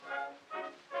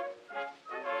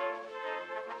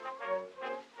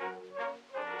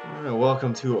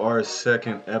Welcome to our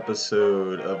second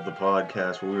episode of the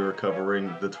podcast where we were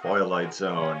covering The Twilight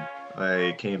Zone.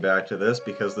 I came back to this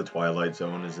because The Twilight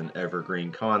Zone is an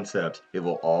evergreen concept. It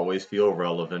will always feel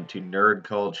relevant to nerd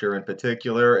culture in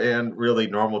particular, and really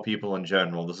normal people in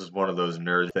general. This is one of those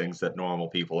nerd things that normal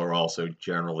people are also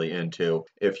generally into.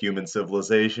 If human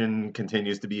civilization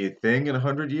continues to be a thing in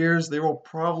 100 years, there will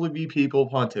probably be people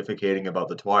pontificating about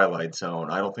The Twilight Zone.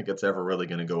 I don't think it's ever really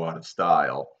going to go out of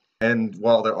style. And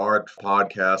while there are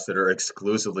podcasts that are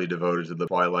exclusively devoted to the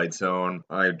Twilight Zone,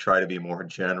 I try to be more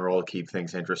general, keep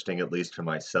things interesting, at least to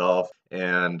myself.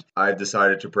 And I've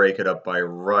decided to break it up by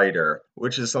writer,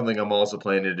 which is something I'm also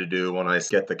planning to do when I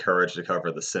get the courage to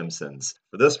cover The Simpsons.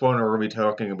 For this one, we're going to be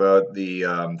talking about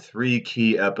the three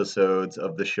key episodes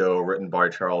of the show written by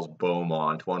Charles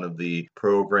Beaumont, one of the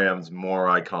program's more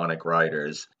iconic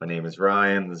writers. My name is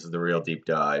Ryan. This is The Real Deep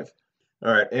Dive.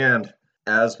 All right, and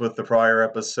as with the prior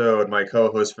episode, my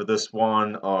co-hosts for this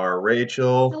one are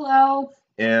Rachel. Hello.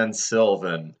 And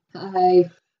Sylvan.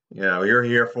 Hi. Yeah, you're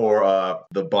here for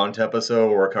the Bunt episode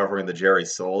where we're covering the Jerry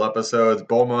Soule episodes.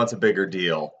 Beaumont's a bigger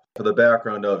deal. For the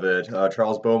background of it,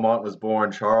 Charles Beaumont was born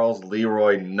Charles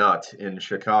Leroy Nutt in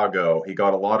Chicago. He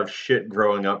got a lot of shit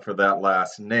growing up for that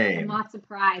last name. I'm not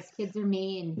surprised. Kids are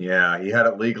mean. Yeah, he had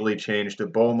it legally changed to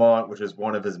Beaumont, which is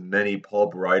one of his many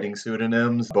pulp writing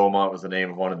pseudonyms. Beaumont was the name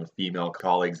of one of the female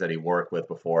colleagues that he worked with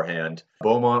beforehand.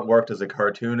 Beaumont worked as a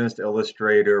cartoonist,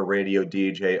 illustrator, radio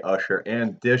DJ, usher,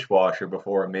 and dishwasher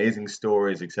before Amazing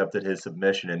Stories accepted his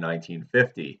submission in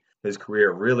 1950. His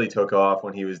career really took off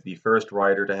when he was the first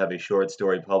writer to have a short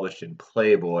story published in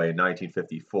Playboy in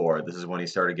 1954. This is when he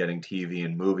started getting TV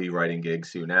and movie writing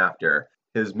gigs soon after.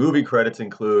 His movie credits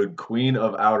include Queen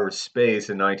of Outer Space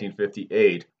in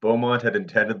 1958. Beaumont had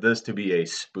intended this to be a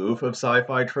spoof of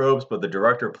sci-fi tropes, but the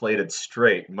director played it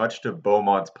straight, much to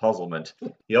Beaumont's puzzlement.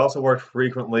 He also worked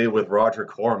frequently with Roger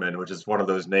Corman, which is one of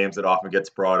those names that often gets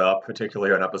brought up,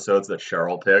 particularly on episodes that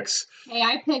Cheryl picks. Hey,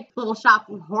 I picked Little Shop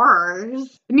of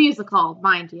Horrors, the musical,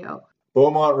 mind you.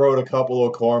 Beaumont wrote a couple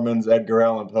of Corman's Edgar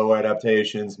Allan Poe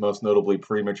adaptations, most notably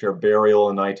Premature Burial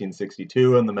in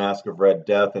 1962 and The Mask of Red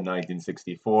Death in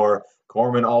 1964.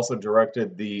 Corman also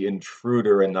directed The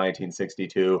Intruder in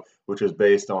 1962, which was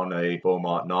based on a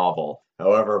Beaumont novel.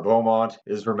 However, Beaumont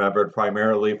is remembered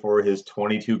primarily for his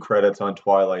 22 credits on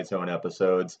Twilight Zone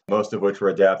episodes, most of which were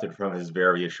adapted from his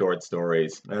various short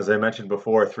stories. As I mentioned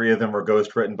before, 3 of them were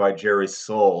ghostwritten by Jerry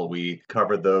Soule. We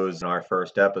covered those in our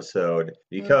first episode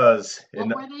because...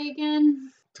 What were they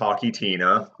again? Talkie Tina.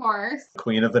 Of course.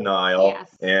 Queen of the Nile.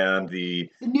 Yes. And the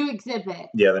new exhibit.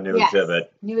 Yeah, the new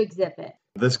exhibit. New exhibit.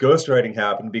 This ghostwriting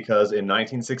happened because in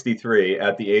 1963,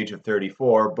 at the age of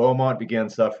 34, Beaumont began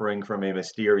suffering from a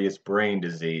mysterious brain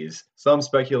disease. Some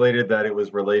speculated that it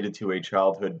was related to a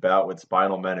childhood bout with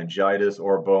spinal meningitis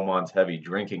or Beaumont's heavy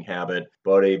drinking habit,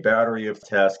 but a battery of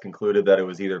tests concluded that it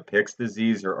was either Pick's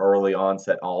disease or early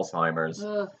onset Alzheimer's.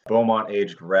 Beaumont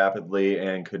aged rapidly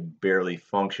and could barely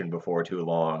function before too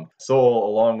long. Soule,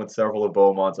 along with several of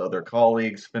Beaumont's other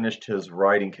colleagues, finished his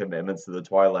writing commitments to the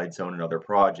Twilight Zone and other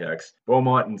projects.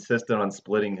 Beaumont insisted on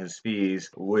splitting his fees,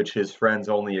 which his friends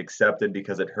only accepted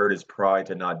because it hurt his pride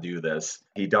to not do this.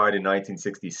 He died in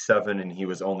 1967 and he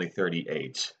was only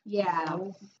 38. Yeah.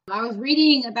 I was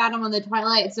reading about him on the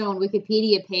Twilight Zone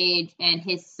Wikipedia page, and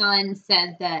his son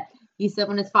said that he said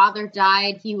when his father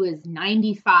died, he was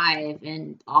 95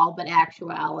 in all but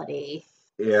actuality.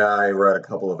 Yeah, I read a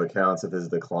couple of accounts of his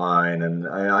decline, and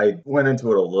I went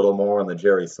into it a little more in the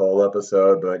Jerry Soule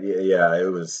episode, but yeah,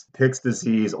 it was Pick's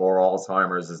disease or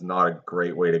Alzheimer's is not a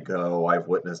great way to go. I've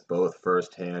witnessed both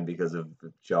firsthand because of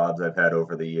jobs I've had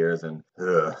over the years, and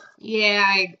ugh. Yeah,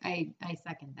 I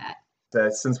second that.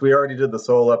 Since we already did the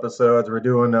Soule episodes, we're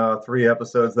doing 3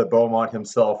 episodes that Beaumont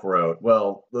himself wrote.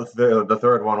 Well, the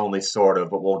third one only sort of,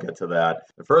 but we'll get to that.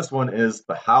 The first one is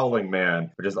The Howling Man,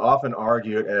 which is often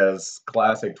argued as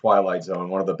classic Twilight Zone,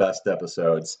 one of the best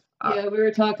episodes. Yeah, we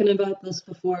were talking about this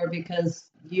before because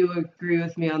you agree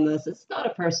with me on this. It's not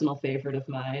a personal favorite of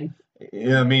mine.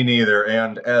 Yeah, me neither.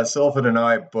 And as Sylvan and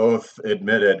I both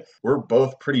admitted, we're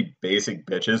both pretty basic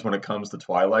bitches when it comes to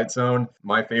Twilight Zone.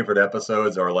 My favorite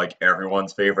episodes are like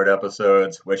everyone's favorite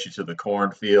episodes. Wish You to the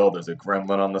Cornfield. There's a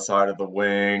gremlin on the side of the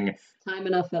wing. Time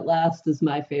Enough at Last is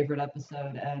my favorite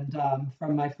episode. And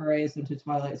from my forays into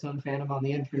Twilight Zone fandom on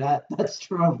the internet, that's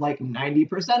true of like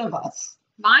 90% of us.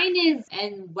 Mine is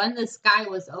And When the Sky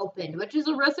Was Opened, which is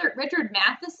a Richard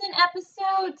Matheson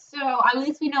episode, so at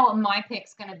least we know what my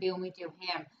pick's going to be when we do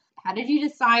him. How did you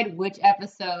decide which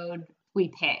episode we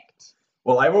picked?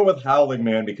 Well, I went with Howling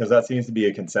Man because that seems to be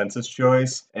a consensus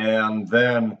choice. And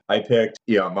then I picked,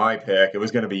 my pick. It was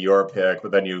going to be your pick,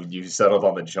 but then you settled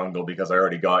on the Jungle because I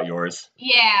already got yours.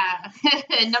 Yeah.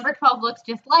 Number 12 looks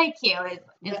just like you.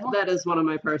 That is one of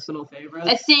my personal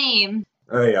favorites. Same.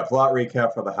 Oh yeah, plot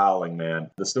recap for The Howling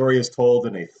Man. The story is told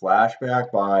in a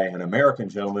flashback by an American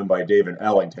gentleman by David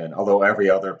Ellington, although every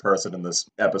other person in this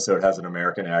episode has an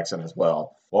American accent as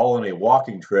well. While on a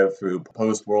walking trip through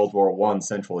post-World War I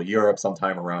Central Europe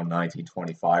sometime around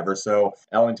 1925 or so,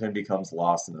 Ellington becomes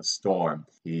lost in a storm.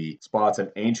 He spots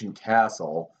an ancient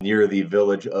castle near the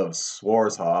village of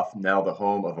Swarshof, now the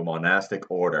home of a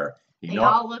monastic order. They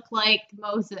all look like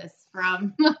Moses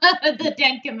from the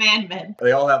Ten Commandments.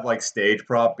 They all have like stage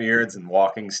prop beards and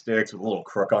walking sticks with a little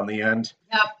crook on the end.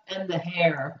 Yep. And the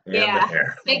hair. And the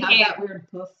hair. Big hair. That weird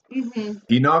poof. Mm-hmm.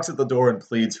 He knocks at the door and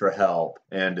pleads for help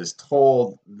and is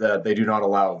told that they do not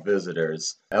allow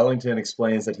visitors. Ellington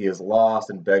explains that he is lost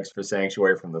and begs for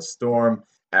sanctuary from the storm.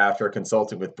 After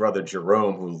consulting with Brother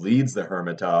Jerome, who leads the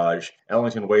Hermitage,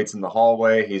 Ellington waits in the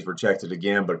hallway. He's rejected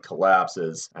again, but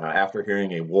collapses after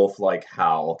hearing a wolf-like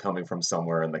howl coming from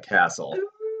somewhere in the castle.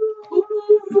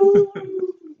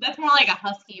 That's more like a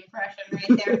husky impression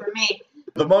right there for me.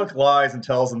 The monk lies and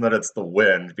tells them that it's the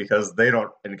wind because they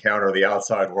don't encounter the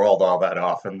outside world all that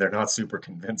often. They're not super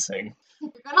convincing.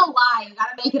 If you're gonna lie, you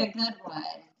gotta make it a good one.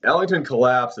 Ellington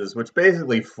collapses, which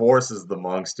basically forces the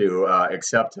monks to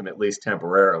accept him, at least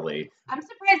temporarily. I'm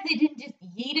surprised they didn't just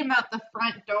yeet him out the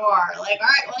front door. Like, all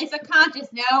right, well, he's unconscious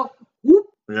now. Whoop.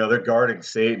 They're guarding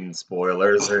Satan,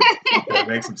 spoilers. They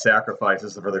make some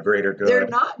sacrifices for the greater good. They're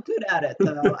not good at it,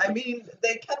 though. I mean,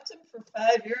 they kept him for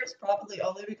 5 years, probably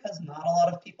only because not a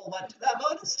lot of people went to that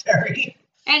monastery.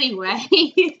 Anyway.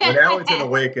 When Ellington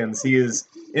awakens, he is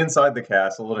inside the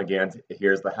castle and again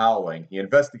hears the howling. He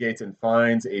investigates and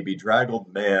finds a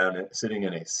bedraggled man sitting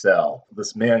in a cell.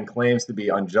 This man claims to be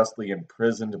unjustly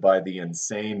imprisoned by the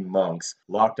insane monks,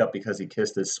 locked up because he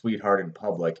kissed his sweetheart in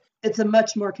public. It's a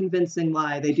much more convincing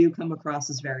lie. They do come across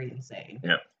as very insane.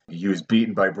 Yeah. He was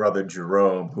beaten by Brother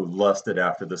Jerome, who lusted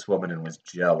after this woman and was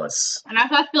jealous. And I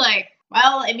thought, like,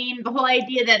 well, I mean, the whole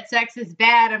idea that sex is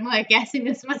bad, I'm like guessing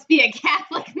this must be a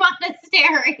Catholic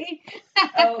monastery.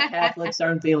 Oh, Catholics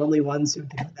aren't the only ones who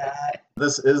do that.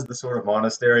 This is the sort of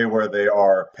monastery where they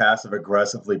are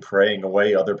passive-aggressively praying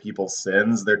away other people's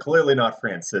sins. They're clearly not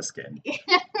Franciscan.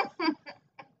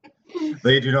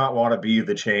 They do not want to be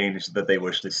the change that they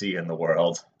wish to see in the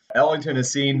world. Ellington is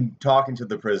seen talking to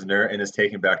the prisoner and is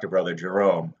taken back to Brother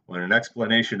Jerome. When an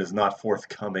explanation is not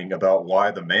forthcoming about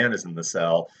why the man is in the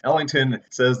cell, Ellington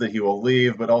says that he will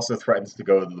leave, but also threatens to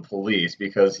go to the police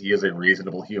because he is a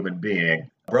reasonable human being.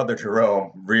 Brother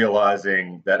Jerome,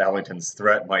 realizing that Ellington's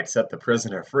threat might set the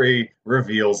prisoner free,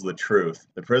 reveals the truth.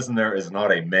 The prisoner is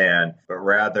not a man, but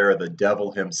rather the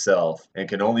devil himself, and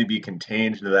can only be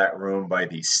contained into that room by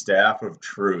the staff of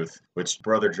truth, which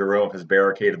Brother Jerome has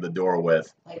barricaded the door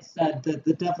with. Like I said,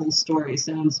 the devil's story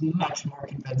sounds much more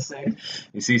convincing.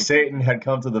 You see, Satan had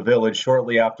come to the village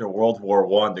shortly after World War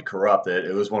I to corrupt it.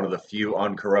 It was one of the few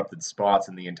uncorrupted spots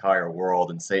in the entire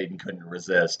world, and Satan couldn't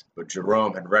resist. But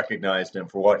Jerome had recognized him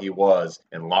for what he was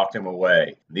and locked him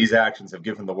away. These actions have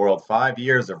given the world 5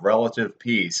 years of relative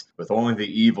peace, with only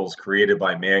the evils created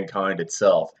by mankind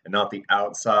itself, and not the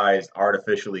outsized,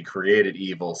 artificially created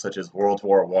evils such as World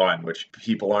War I, which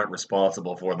people aren't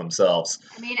responsible for themselves.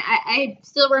 I mean, I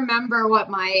still remember what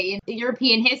my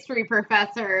European history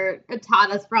professor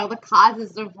taught us for all the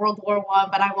causes of World War I,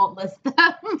 but I won't list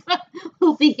them.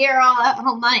 We'll be here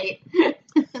all night.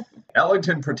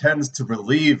 Ellington pretends to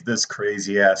believe this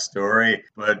crazy-ass story,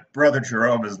 but Brother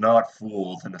Jerome is not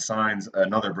fooled and assigns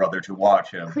another brother to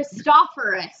watch him.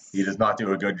 Christophorus. He does not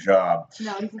do a good job.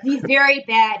 No, he's very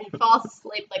bad. He falls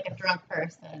asleep like a drunk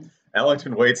person.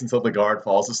 Ellington waits until the guard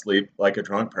falls asleep like a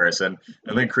drunk person,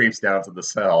 and then creeps down to the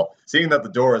cell. Seeing that the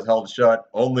door is held shut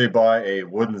only by a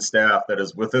wooden staff that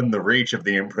is within the reach of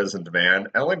the imprisoned man,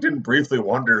 Ellington briefly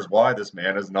wonders why this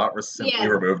man has not simply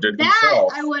removed it himself.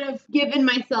 That I would have given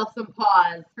myself some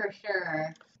pause, for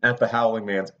sure. At the Howling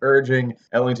Man's urging,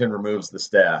 Ellington removes the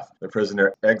staff. The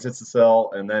prisoner exits the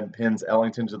cell and then pins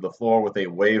Ellington to the floor with a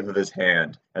wave of his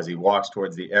hand. As he walks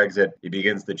towards the exit, he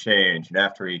begins to change, and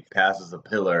after he passes a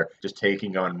pillar, just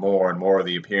taking on more and more of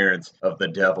the appearance of the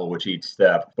devil with each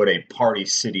step, but a Party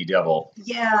City devil.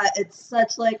 Yeah, it's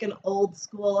such like an old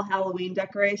school Halloween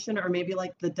decoration, or maybe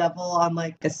like the devil on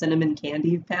like a cinnamon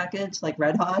candy package, like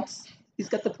Red Hots. He's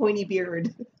got the pointy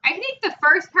beard. I think the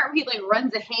first part where he like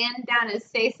runs a hand down his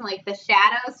face and like the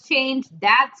shadows change,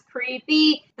 that's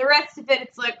creepy. The rest of it,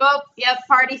 it's like, oh, yep,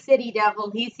 Party City Devil,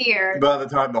 he's here. By the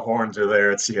time the horns are there,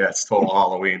 it's total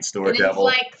Halloween store And then devil.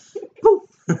 he's like, poof.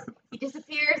 He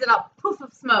disappears and a poof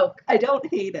of smoke. I don't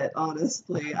hate it,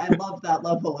 honestly. I love that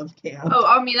level of camp. Oh,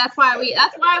 I mean that's why we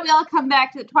all come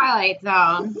back to the Twilight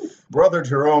Zone. Brother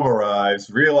Jerome arrives,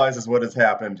 realizes what has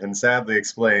happened, and sadly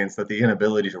explains that the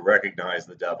inability to recognize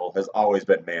the devil has always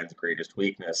been man's greatest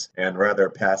weakness, and rather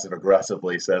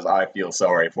passive-aggressively says, I feel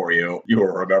sorry for you. You will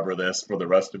remember this for the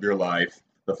rest of your life.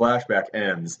 The flashback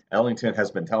ends. Ellington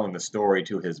has been telling the story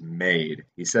to his maid.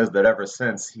 He says that ever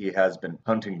since he has been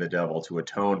hunting the devil to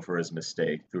atone for his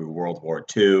mistake through World War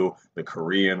II, the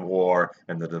Korean War,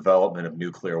 and the development of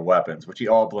nuclear weapons, which he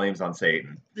all blames on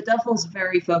Satan. The devil's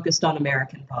very focused on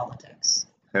American politics.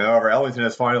 However, Ellington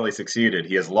has finally succeeded.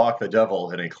 He has locked the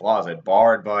devil in a closet,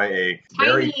 barred by a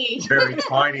very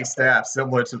tiny staff,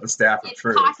 similar to the Staff of It's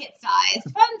Truth.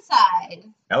 pocket-sized, fun-sized.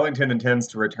 Ellington intends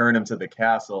to return him to the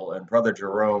castle, and Brother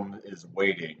Jerome is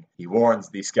waiting. He warns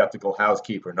the skeptical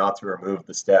housekeeper not to remove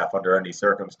the staff under any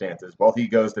circumstances while he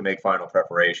goes to make final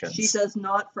preparations. She does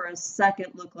not for a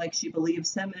second look like she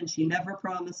believes him, and she never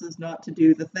promises not to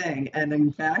do the thing, and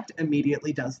in fact,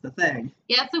 immediately does the thing.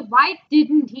 Yeah, so why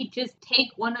didn't he just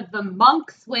take one of the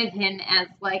monks with him as,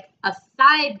 like, a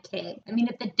sidekick? I mean,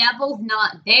 if the devil's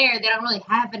not there, they don't really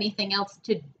have anything else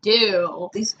to do.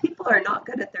 These people are not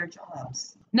good at their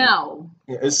jobs. No.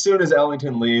 As soon as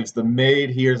Ellington leaves, the maid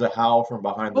hears a howl from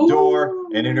behind the door,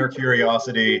 and in her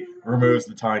curiosity, removes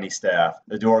the tiny staff.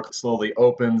 The door slowly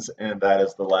opens, and that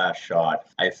is the last shot.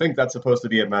 I think that's supposed to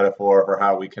be a metaphor for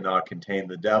how we cannot contain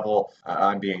the devil.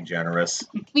 I'm being generous.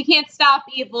 We can't stop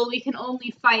evil, we can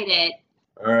only fight it.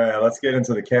 All right, let's get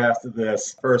into the cast of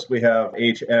this. First, we have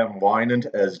H.M.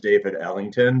 Wynant as David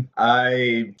Ellington.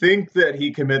 I think that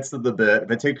he commits to the bit,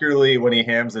 particularly when he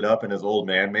hams it up in his old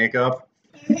man makeup.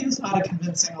 He's not a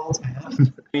convincing old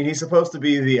man. I mean, he's supposed to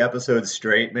be the episode's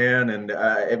straight man, and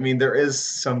I mean, there is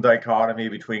some dichotomy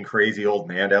between crazy old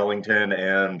man Ellington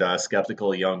and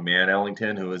skeptical young man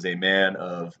Ellington, who is a man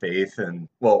of faith and,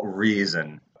 well,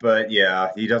 reason. But yeah,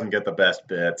 he doesn't get the best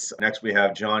bits. Next, we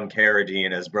have John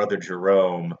Carradine as Brother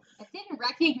Jerome. I didn't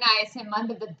recognize him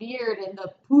under the beard and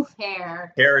the poof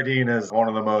hair. Carradine is one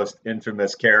of the most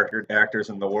infamous character actors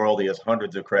in the world. He has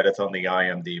hundreds of credits on the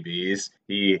IMDb's.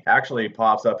 He actually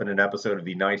pops up in an episode of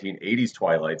the 1980s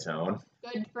Twilight Zone.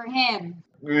 Good for him.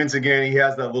 Once again, he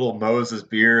has that little Moses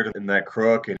beard and that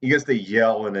crook, and he gets to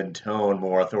yell and intone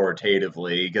more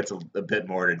authoritatively. He gets a bit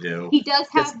more to do. He does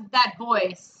have that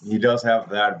voice. He does have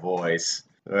that voice.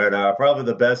 But probably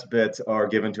the best bits are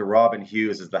given to Robin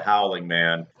Hughes as the Howling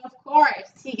Man. Of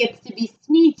course, he gets to be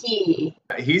sneaky.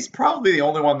 He's probably the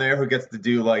only one there who gets to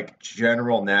do, like,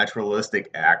 general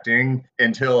naturalistic acting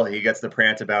until he gets to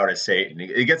prance about as Satan.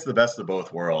 He gets the best of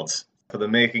both worlds. For the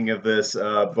making of this,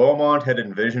 Beaumont had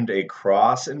envisioned a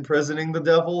cross imprisoning the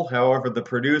devil. However, the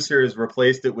producers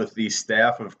replaced it with the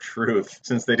Staff of Truth,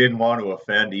 since they didn't want to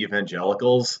offend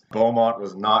evangelicals. Beaumont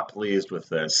was not pleased with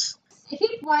this. I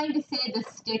keep wanting to say the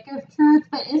Stick of Truth,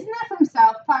 but isn't that from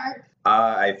South Park?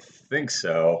 I think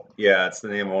so. Yeah, it's the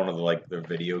name of one of the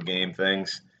video game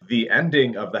things. The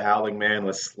ending of The Howling Man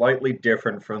was slightly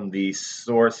different from the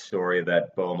source story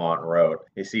that Beaumont wrote.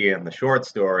 You see, in the short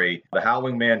story, the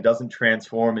Howling Man doesn't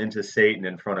transform into Satan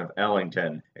in front of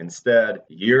Ellington. Instead,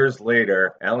 years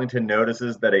later, Ellington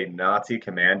notices that a Nazi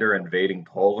commander invading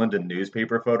Poland in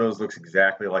newspaper photos looks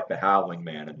exactly like the Howling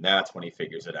Man, and that's when he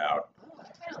figures it out.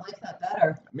 I like that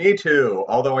better. Me too,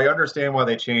 although I understand why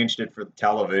they changed it for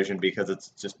television because it's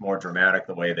just more dramatic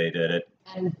the way they did it.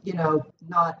 And,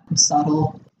 not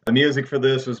subtle. The music for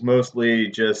this was mostly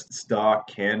just stock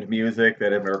canned music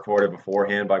that had been recorded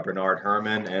beforehand by Bernard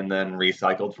Herrmann and then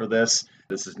recycled for this.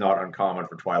 This is not uncommon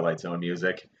for Twilight Zone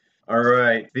music.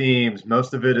 Alright, themes.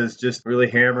 Most of it is just really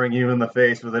hammering you in the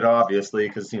face with it, obviously,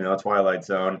 because, Twilight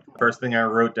Zone. First thing I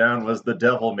wrote down was "The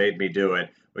devil made me do it,"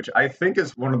 which I think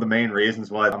is one of the main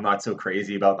reasons why I'm not so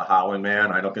crazy about The Howling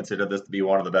Man. I don't consider this to be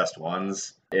one of the best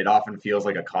ones. It often feels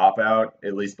like a cop-out,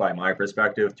 at least by my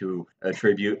perspective, to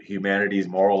attribute humanity's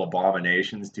moral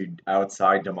abominations to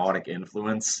outside demonic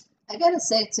influence. I gotta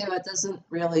say, too, it doesn't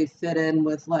really fit in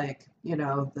with,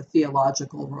 the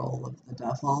theological role of the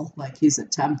devil. Like, he's a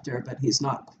tempter, but he's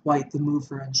not quite the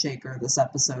mover and shaker this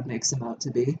episode makes him out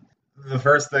to be. The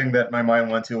first thing that my mind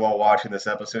went to while watching this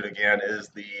episode again is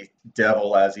the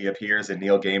devil as he appears in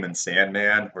Neil Gaiman's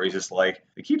Sandman, where he's just like,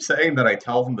 they keep saying that I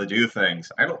tell them to do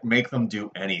things. I don't make them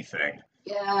do anything.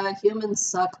 Yeah, humans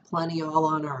suck plenty all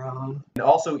on our own. And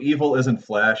also, evil isn't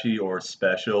flashy or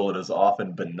special, it is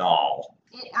often banal.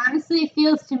 It honestly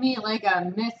feels to me like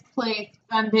a misplaced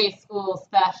Sunday school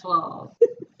special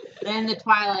in the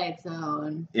Twilight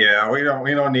Zone. Yeah, we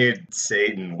don't need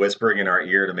Satan whispering in our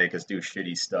ear to make us do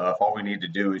shitty stuff. All we need to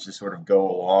do is just sort of go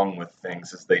along with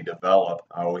things as they develop.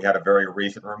 We had a very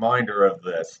recent reminder of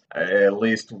this. At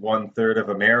least 1/3 of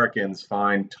Americans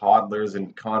find toddlers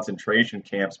in concentration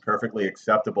camps perfectly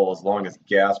acceptable as long as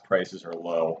gas prices are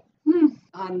low.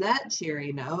 On that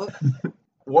cheery note,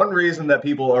 One reason that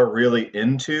people are really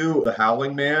into The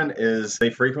Howling Man is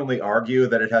they frequently argue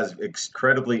that it has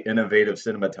incredibly innovative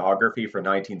cinematography for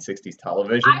 1960s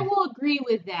television. I will agree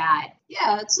with that.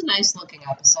 yeah, it's a nice looking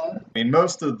episode. I mean,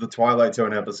 most of the Twilight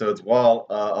Zone episodes, while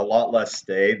a lot less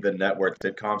staid than network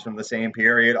sitcoms from the same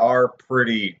period, are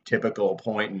pretty typical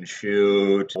point and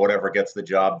shoot, whatever gets the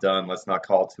job done. Let's not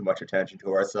call too much attention to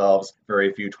ourselves.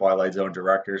 Very few Twilight Zone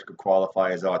directors could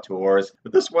qualify as auteurs,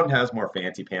 but this one has more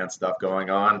fancy pants stuff going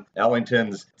on.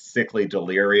 Ellington's sickly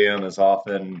delirium is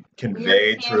often conveyed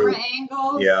Weird camera through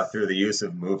angles. through the use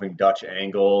of moving Dutch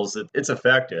angles. It's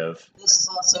effective. This is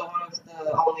also one of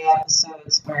the only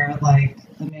episodes where, like,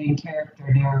 the main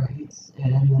character narrates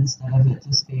it instead of it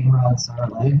just being Rod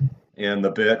Serling. In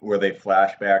the bit where they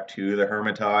flash back to the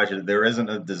Hermitage, there isn't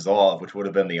a dissolve, which would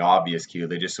have been the obvious cue.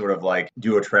 They just sort of like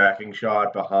do a tracking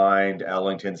shot behind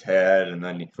Ellington's head and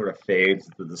then sort of fades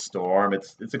to the storm.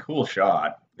 It's a cool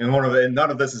shot. And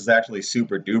none of this is actually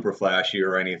super duper flashy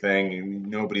or anything.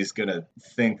 Nobody's gonna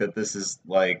think that this is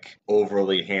like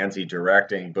overly handsy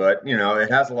directing, but you know, it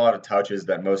has a lot of touches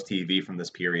that most TV from this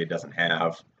period doesn't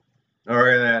have. All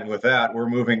right, and with that, we're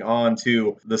moving on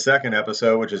to the second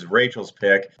episode, which is Rachel's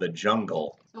pick, The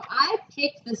Jungle. So I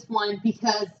picked this one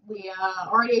because we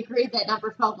already agreed that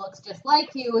number 12 looks just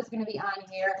like you was going to be on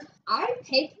here. I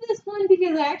picked this one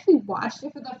because I actually watched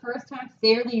it for the first time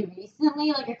fairly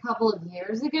recently, like a couple of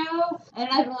years ago. And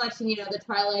I've been watching, the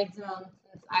Twilight Zone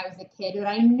since I was a kid, but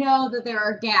I know that there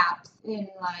are gaps in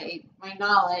my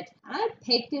knowledge. And I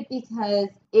picked it because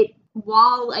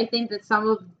while I think that some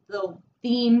of the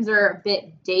themes are a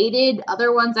bit dated,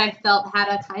 other ones I felt had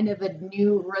a kind of a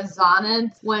new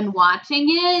resonance when watching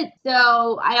it.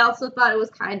 So I also thought it was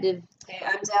kind of... Hey,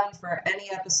 I'm down for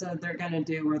any episode they're going to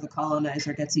do where the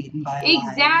colonizer gets eaten by a lion.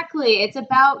 Exactly. It's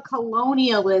about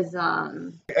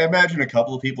colonialism. I imagine a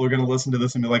couple of people are going to listen to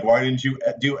this and be like, why didn't you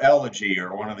do Elegy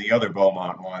or one of the other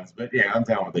Beaumont ones? But yeah, I'm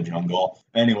down with The Jungle.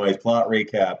 Anyways, plot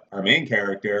recap. Our main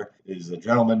character is a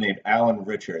gentleman named Alan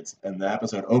Richards, and the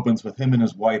episode opens with him and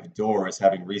his wife Doris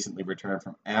having recently returned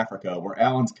from Africa, where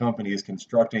Alan's company is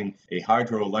constructing a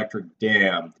hydroelectric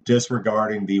dam,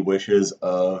 disregarding the wishes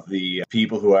of the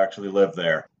people who actually live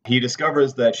there. He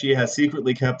discovers that she has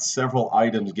secretly kept several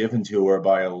items given to her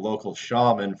by a local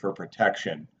shaman for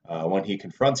protection. When he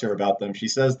confronts her about them, she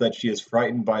says that she is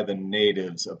frightened by the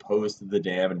natives opposed to the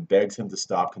dam and begs him to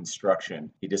stop construction.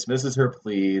 He dismisses her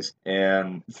pleas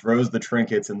and throws the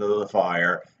trinkets into the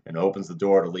fire and opens the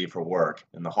door to leave for work.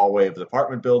 In the hallway of the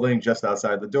apartment building, just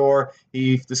outside the door,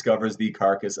 he discovers the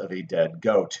carcass of a dead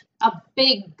goat. A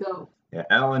big goat. Yeah,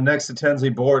 Alan next attends a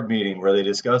board meeting where they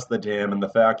discuss the dam and the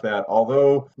fact that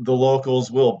although the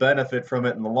locals will benefit from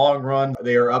it in the long run,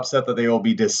 they are upset that they will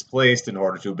be displaced in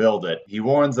order to build it. He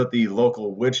warns that the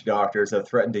local witch doctors have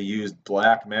threatened to use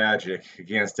black magic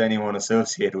against anyone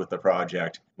associated with the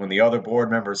project. When the other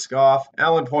board members scoff,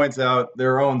 Alan points out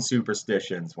their own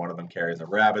superstitions. One of them carries a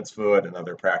rabbit's foot,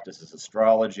 another practices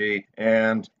astrology,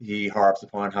 and he harps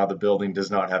upon how the building does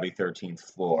not have a 13th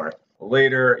floor.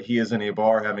 Later, he is in a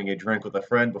bar having a drink with a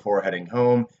friend before heading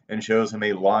home and shows him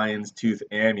a lion's tooth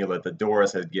amulet that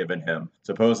Doris had given him.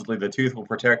 Supposedly, the tooth will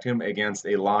protect him against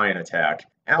a lion attack.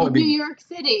 In New York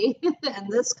City. And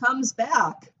this comes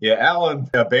back. Yeah, Alan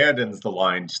abandons the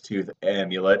lion's tooth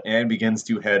amulet and begins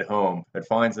to head home, but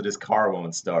finds that his car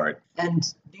won't start. And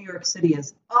New York City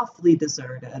is awfully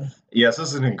deserted. Yes, this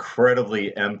is an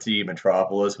incredibly empty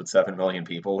metropolis with 7 million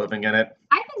people living in it.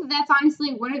 I think that's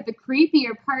honestly one of the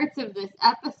creepier parts of this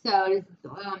episode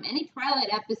is any Twilight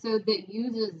episode that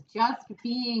uses just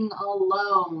being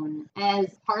alone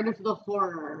as part of the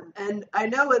horror. And I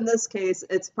know in this case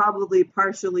it's probably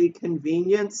partially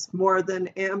convenience more than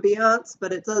ambiance,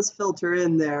 but it does filter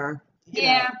in there.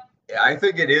 Yeah. I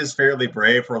think it is fairly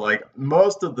brave for like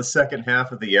most of the second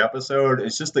half of the episode.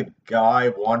 It's just a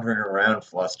guy wandering around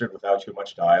flustered without too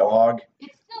much dialogue.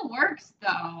 It still works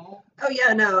though. Oh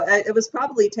yeah, no, it was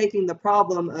probably taking the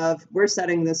problem of we're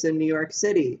setting this in New York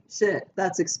City. Shit,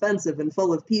 that's expensive and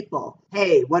full of people.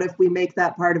 Hey, what if we make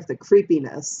that part of the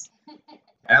creepiness?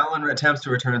 Alan attempts to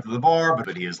return to the bar,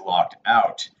 but he is locked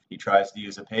out. He tries to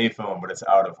use a payphone, but it's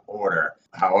out of order.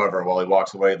 However, while he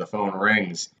walks away, the phone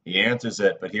rings. He answers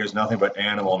it, but hears nothing but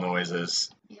animal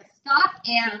noises. Yeah, stop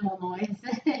animal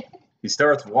noises. He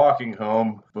starts walking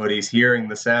home, but he's hearing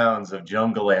the sounds of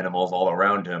jungle animals all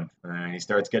around him, and he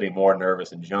starts getting more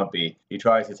nervous and jumpy. He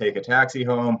tries to take a taxi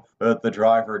home, but the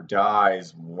driver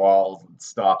dies while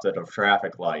stopped at a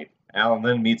traffic light. Alan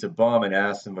then meets a bum and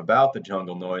asks him about the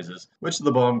jungle noises, which the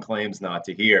bum claims not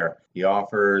to hear. He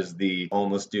offers the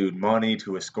homeless dude money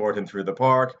to escort him through the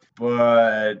park,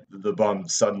 but the bum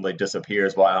suddenly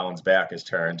disappears while Alan's back is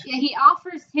turned. Yeah, he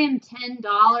offers him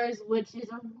 $10, which is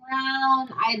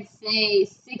around, I'd say,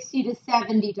 $60 to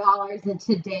 $70 in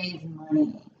today's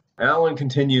money. Alan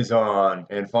continues on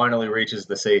and finally reaches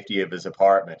the safety of his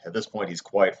apartment. At this point, he's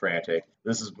quite frantic.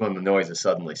 This is when the noises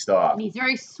suddenly stop. And he's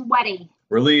very sweaty.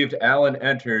 Relieved, Alan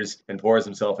enters and pours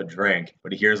himself a drink,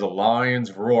 but he hears a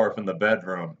lion's roar from the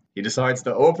bedroom. He decides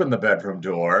to open the bedroom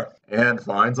door and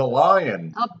finds a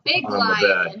lion A big on the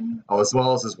lion. bed, as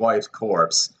well as his wife's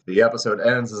corpse. The episode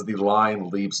ends as the lion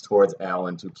leaps towards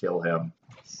Alan to kill him.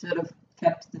 Should have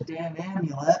kept the damn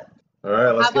amulet. All right,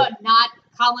 How let's go. about not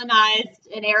colonized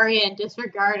an area and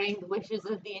disregarding the wishes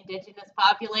of the indigenous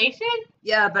population?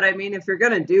 Yeah, but I mean, if you're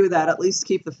gonna do that, at least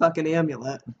keep the fucking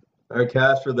amulet. Our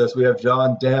cast for this, we have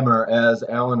John Demmer as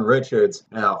Alan Richards.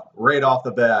 Now, right off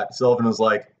the bat, Sylvan was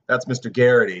like, that's Mr.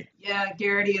 Garrity. Yeah,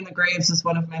 Garrity in the Graves is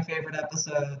one of my favorite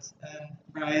episodes. And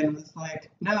Brian was like,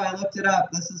 no, I looked it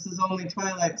up. This is his only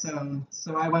Twilight Zone.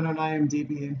 So I went on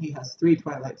IMDb and he has 3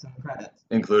 Twilight Zone credits.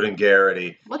 Including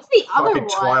Garrity. What's the other Fucking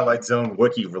one? Twilight Zone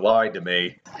wiki lied to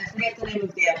me. I forget the name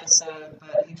of the episode,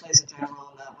 but he plays a general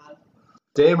in that one.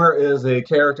 Damer is a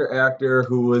character actor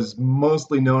who was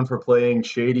mostly known for playing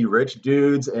shady rich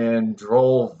dudes and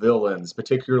droll villains,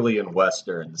 particularly in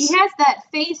westerns. He has that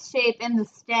face shape in the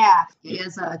staff. He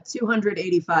has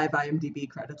 285 IMDb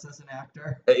credits as an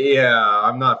actor. Yeah,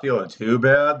 I'm not feeling too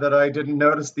bad that I didn't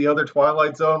notice the other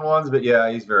Twilight Zone ones, but yeah,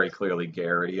 he's very clearly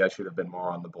Garrity. I should have been more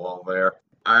on the ball there.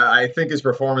 I think his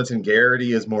performance in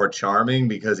Garrity is more charming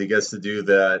because he gets to do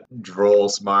that droll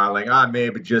smiling,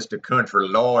 maybe just a country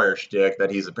lawyer shtick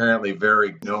that he's apparently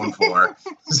very known for.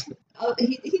 Oh,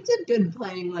 he did good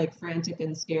playing like frantic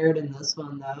and scared in this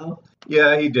one though.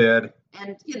 Yeah, he did.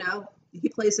 And he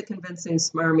plays a convincing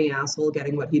smarmy asshole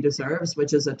getting what he deserves,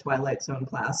 which is a Twilight Zone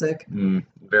classic.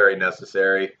 Very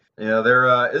necessary.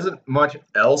 There isn't much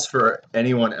else for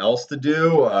anyone else to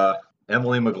do.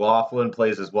 Emily McLaughlin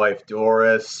plays his wife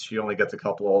Doris. She only gets a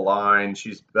couple of lines.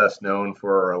 She's best known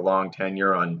for a long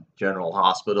tenure on General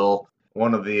Hospital.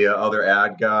 One of the other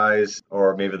ad guys,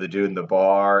 or maybe the dude in the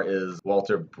bar, is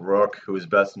Walter Brooke, who is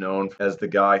best known as the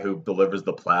guy who delivers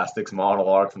the plastics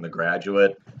monologue from The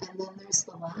Graduate. And then there's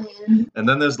the lion. And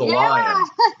then there's the Yeah. lion.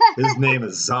 His name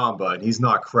is Zamba, and he's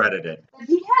not credited. But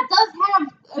he does have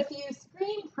a few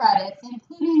screen credits,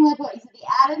 including like what, the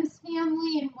Addams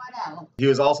Family and what else? He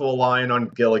was also a lion on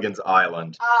Gilligan's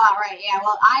Island. Ah, right, yeah.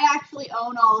 Well, I actually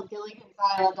own all of Gilligan's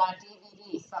Island on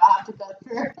DVD, so I'll have to go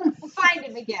through and find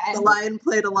him again. The lion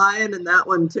played a lion in that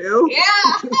one too.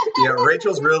 Yeah. Yeah,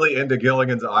 Rachel's really into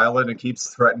Gilligan's Island and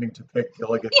keeps threatening to pick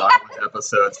Gilligan's Island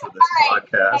episodes for this All right.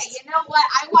 podcast. Hey, you know what?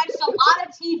 I watched a lot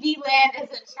of TV Land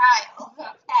as a child,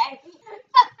 okay?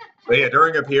 But yeah,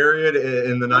 during a period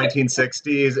in the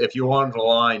 1960s, if you wanted a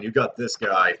line, you got this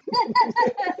guy.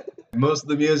 Most of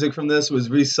the music from this was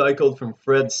recycled from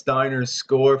Fred Steiner's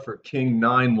score for King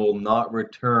 9 Will Not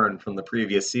Return from the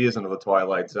previous season of The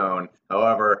Twilight Zone.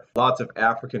 However, lots of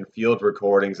African field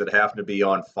recordings that happened to be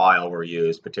on file were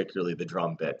used, particularly the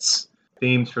drum bits.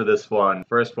 Themes for this one.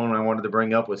 First one I wanted to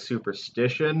bring up was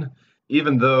Superstition.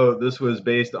 Even though this was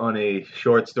based on a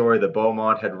short story that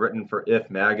Beaumont had written for If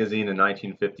magazine in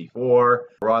 1954,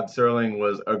 Rod Serling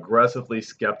was aggressively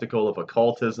skeptical of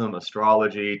occultism,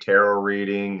 astrology, tarot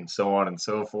reading, and so on and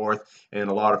so forth, and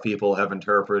a lot of people have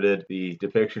interpreted the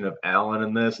depiction of Alan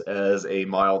in this as a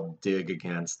mild dig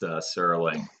against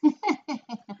Serling.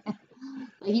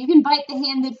 Like, you can bite the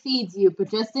hand that feeds you,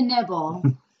 but just a nibble.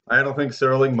 I don't think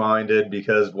Serling minded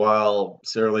because while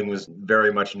Serling was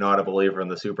very much not a believer in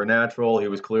the supernatural, he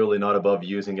was clearly not above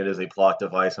using it as a plot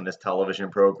device on his television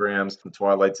programs, The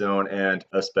Twilight Zone, and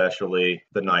especially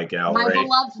The Night Gallery. My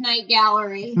beloved Night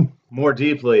Gallery. More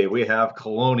deeply, we have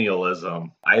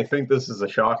colonialism. I think this is a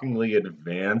shockingly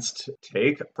advanced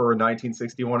take for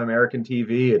 1961 American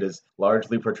TV. It is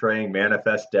largely portraying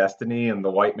manifest destiny and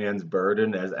the white man's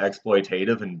burden as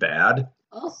exploitative and bad.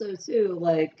 Also, too,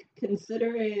 like,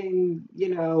 considering,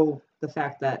 the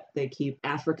fact that they keep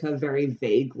Africa very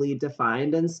vaguely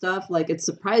defined and stuff, like, it's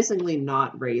surprisingly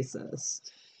not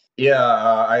racist. Yeah,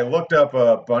 I looked up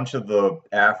a bunch of the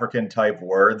African type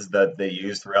words that they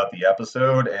use throughout the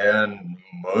episode, and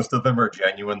most of them are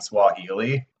genuine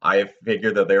Swahili. I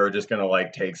figured that they were just gonna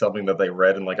like take something that they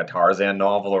read in like a Tarzan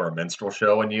novel or a minstrel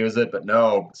show and use it, but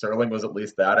no, Serling was at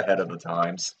least that ahead of the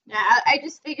times. Yeah, I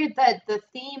just figured that the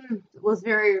theme was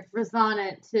very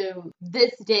resonant to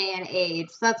this day and age.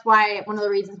 So that's why one of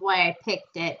the reasons why I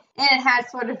picked it. And it has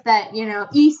sort of that,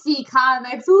 EC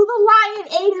Comics, ooh, the lion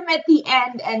ate him at the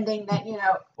end ending that,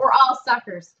 we're all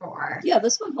suckers for. Yeah,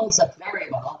 this one holds up very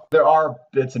well. There are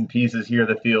bits and pieces here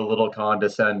that feel a little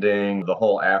condescending. The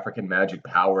whole African magic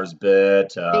powers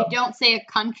bit. They don't say a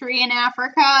country in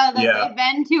Africa that they've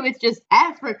been to. It's just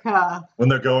Africa. When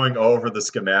they're going over the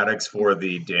schematics for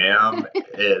the dam,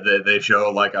 they show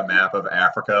like a map of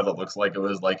Africa that looks like it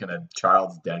was like in a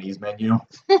child's Denny's menu.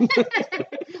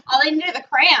 All they need are the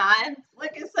crayons.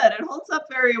 Like I said, it holds up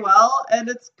very well, and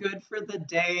it's good for the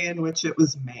day in which it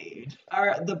was made.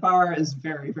 The bar is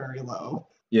very, very low.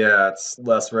 Yeah, it's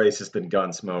less racist than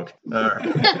Gunsmoke. All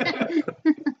right.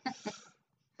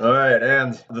 All right,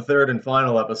 and the third and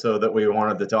final episode that we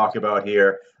wanted to talk about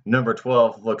here, number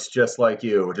 12, Looks Just Like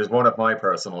You, which is one of my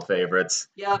personal favorites.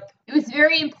 Yep. It was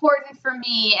very important for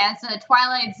me as a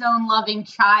Twilight Zone loving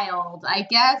child, I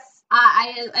guess.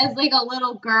 As like a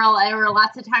little girl, there were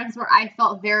lots of times where I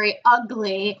felt very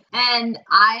ugly, and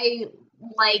I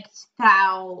liked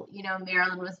how,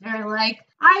 Marilyn was very like,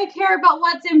 I care about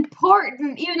what's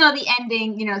important, even though the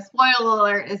ending, spoiler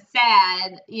alert, is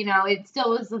sad, it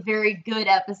still was a very good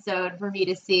episode for me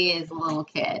to see as a little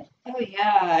kid. Oh,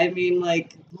 yeah. I mean,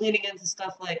 like, leading into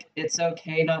stuff like, it's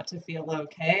okay not to feel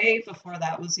okay, before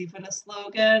that was even a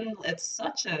slogan. It's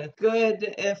such a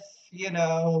good, if,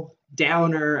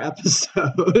 downer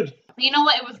episode. You know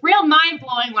what? It was real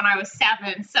mind-blowing when I was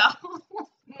 7, so...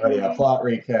 Oh, yeah, plot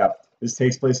recap. This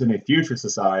takes place in a future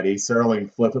society.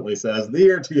 Serling flippantly says, the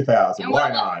year 2000. Why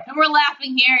not? And we're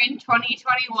laughing here in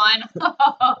 2021.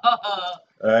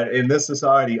 In this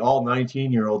society, all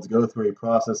 19-year-olds go through a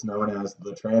process known as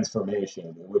the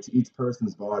transformation, in which each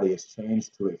person's body is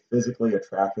changed to a physically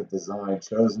attractive design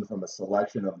chosen from a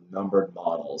selection of numbered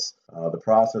models. The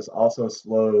process also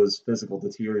slows physical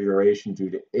deterioration due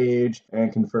to age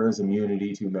and confers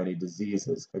immunity to many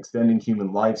diseases, extending human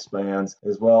lifespans,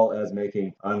 as well as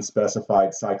making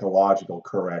unspecified psychological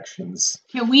corrections.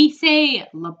 Can we say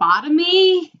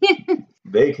lobotomy?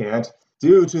 They can't.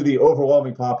 Due to the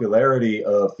overwhelming popularity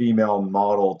of female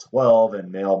model 12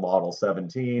 and male model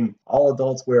 17, all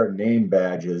adults wear name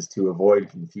badges to avoid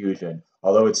confusion,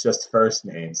 although it's just first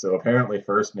names, so apparently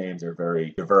first names are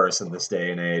very diverse in this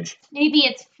day and age. Maybe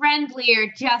it's friendlier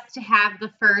just to have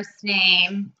the first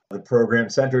name. The program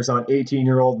centers on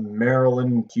 18-year-old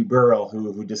Marilyn Cuburel,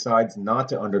 who decides not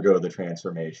to undergo the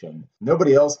transformation.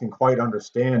 Nobody else can quite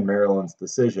understand Marilyn's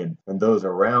decision, and those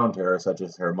around her, such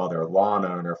as her mother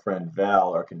Lana and her friend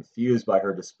Val, are confused by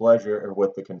her displeasure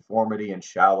with the conformity and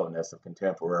shallowness of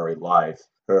contemporary life.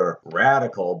 Her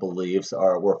radical beliefs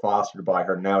were fostered by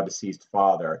her now-deceased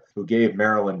father, who gave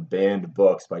Marilyn banned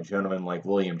books by gentlemen like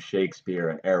William Shakespeare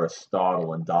and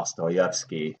Aristotle and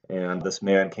Dostoevsky, and this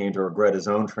man came to regret his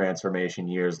own transformation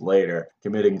years later,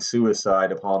 committing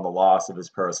suicide upon the loss of his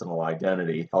personal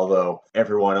identity, although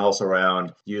everyone else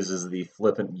around uses the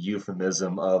flippant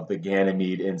euphemism of the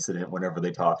Ganymede incident whenever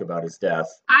they talk about his death.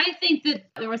 I think that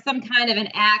there was some kind of an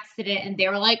accident, and they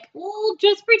were like, well,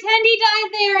 just pretend he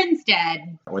died there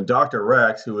instead. When Dr.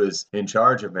 Rex, who is in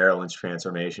charge of Marilyn's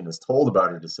transformation, is told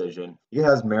about her decision, he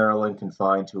has Marilyn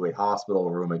confined to a hospital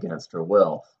room against her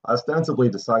will, ostensibly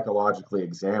to psychologically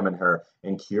examine her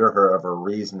and cure her of her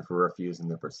reason for refusing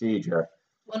the procedure.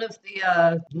 One of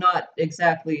the not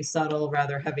exactly subtle,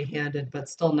 rather heavy-handed, but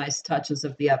still nice touches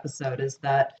of the episode is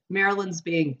that Marilyn's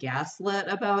being gaslit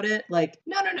about it. Like,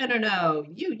 no.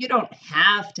 You don't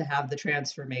have to have the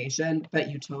transformation, but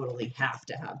you totally have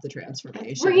to have the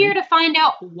transformation. We're here to find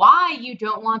out why you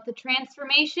don't want the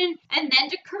transformation and then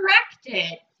to correct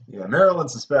it. Yeah, Marilyn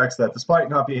suspects that despite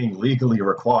not being legally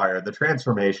required, the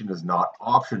transformation is not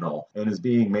optional and is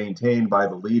being maintained by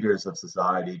the leaders of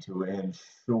society to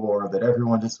ensure that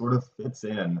everyone just sort of fits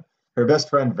in. Her best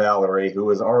friend Valerie, who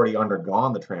has already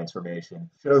undergone the transformation,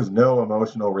 shows no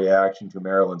emotional reaction to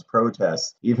Marilyn's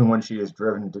protests, even when she is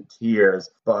driven to tears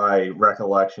by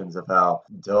recollections of how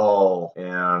dull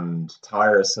and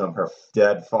tiresome her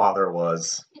dead father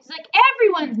was. It's like,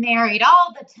 everyone's married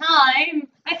all the time.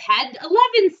 I've had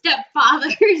 11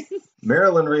 stepfathers.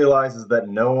 Marilyn realizes that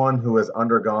no one who has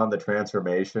undergone the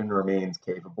transformation remains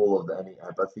capable of any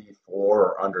empathy for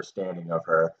or understanding of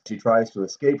her. She tries to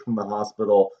escape from the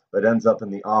hospital, but ends up in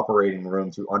the operating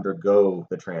room to undergo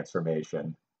the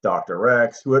transformation. Dr.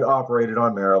 Rex, who had operated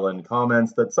on Marilyn,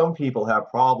 comments that some people have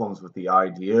problems with the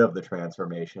idea of the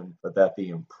transformation, but that the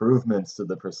improvements to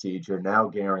the procedure now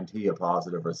guarantee a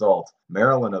positive result.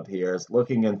 Marilyn appears,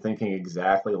 looking and thinking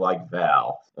exactly like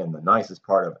Val. And the nicest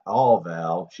part of all,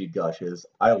 Val, she gushes,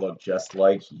 I look just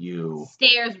like you.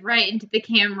 Stares right into the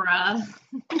camera.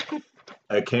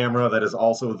 A camera that is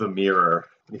also the mirror,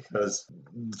 because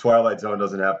the Twilight Zone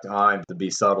doesn't have time to be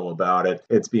subtle about it.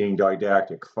 It's being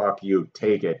didactic. Fuck you.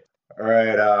 Take it. All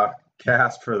right,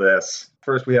 cast for this.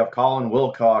 First, we have Colin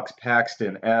Wilcox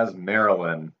Paxton as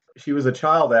Marilyn. She was a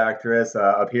child actress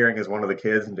appearing as one of the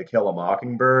kids in To Kill a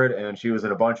Mockingbird, and she was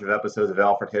in a bunch of episodes of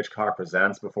Alfred Hitchcock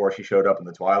Presents before she showed up in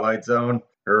The Twilight Zone.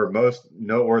 Her most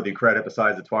noteworthy credit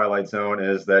besides The Twilight Zone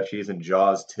is that she's in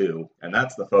Jaws 2, and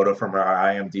that's the photo from her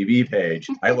IMDb page.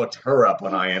 I looked her up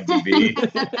on IMDb.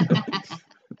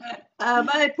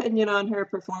 My opinion on her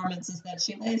performance is that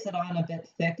she lays it on a bit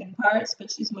thick in parts,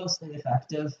 but she's mostly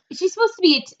effective. She's supposed to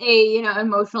be a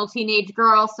emotional teenage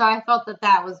girl, so I felt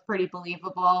that was pretty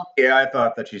believable. Yeah, I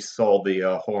thought that she sold the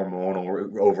hormonal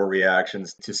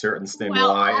overreactions to certain stimuli.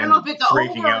 Well, I don't know if it's an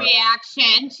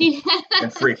overreaction.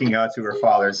 And freaking out to her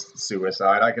father's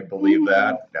suicide. I could believe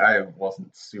that. I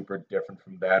wasn't super different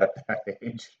from that at that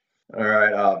age. All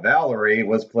right, Valerie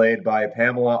was played by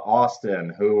Pamela Austin,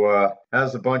 who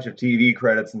has a bunch of TV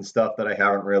credits and stuff that I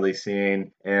haven't really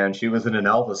seen, and she was in an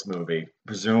Elvis movie,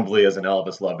 presumably as an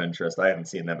Elvis love interest. I haven't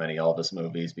seen that many Elvis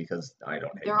movies because I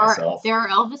don't hate myself. There are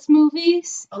Elvis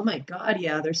movies? Oh my god,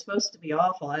 yeah, they're supposed to be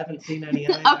awful. I haven't seen any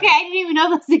either. Okay, I didn't even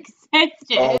know those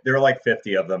existed. Oh, there are like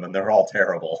 50 of them, and they're all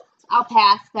terrible. I'll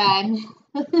pass then.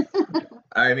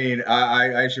 I mean,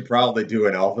 I should probably do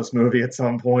an Elvis movie at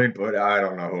some point, but I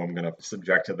don't know who I'm going to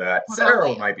subject to that.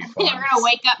 Sarah might be fun. We're going to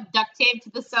wake up duct taped to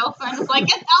the sofa and it's like,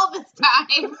 it's Elvis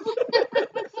time.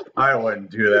 I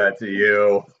wouldn't do that to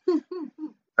you.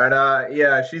 And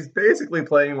yeah, she's basically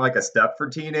playing like a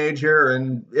Stepford teenager,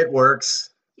 and it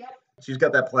works. Yep. She's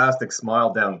got that plastic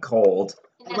smile down cold.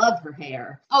 I love her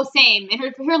hair. Oh, same. And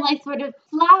her like sort of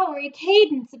flowery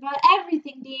cadence about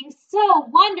everything being so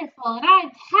wonderful, and I'm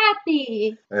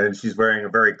happy. And she's wearing a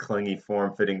very clingy,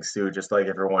 form-fitting suit, just like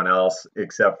everyone else,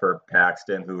 except for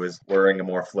Paxton, who is wearing a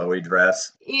more flowy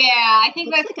dress. Yeah, I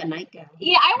think Looks like a nightgown.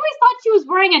 Yeah, I always thought she was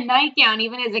wearing a nightgown,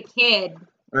 even as a kid.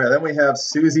 All right, then we have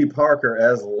Susie Parker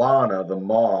as Lana, the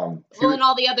mom. Well, and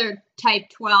all the other Type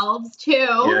 12s, too.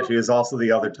 Yeah, she was also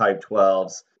the other Type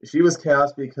 12s. She was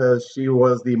cast because she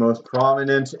was the most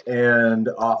prominent and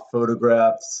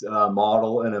off-photographed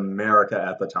model in America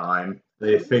at the time.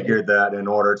 They figured that in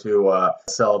order to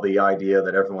sell the idea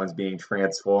that everyone's being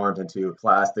transformed into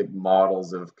plastic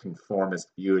models of conformist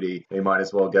beauty, they might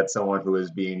as well get someone who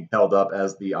is being held up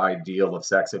as the ideal of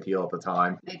sex appeal at the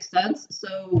time. Makes sense.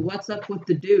 So what's up with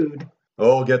the dude?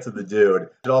 We'll get to the dude. I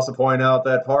should also point out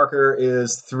that Parker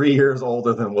is 3 years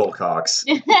older than Wilcox.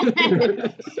 Well,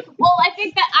 I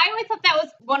think that I always thought that was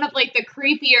one of like the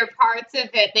creepier parts of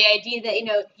it. The idea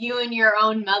that, you and your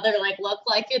own mother like look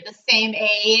like you're the same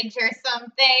age or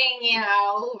something,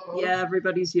 Yeah,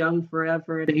 everybody's young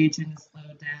forever and aging is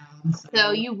slowed down. So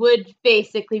you would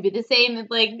basically be the same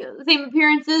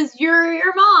appearance as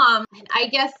your mom. And I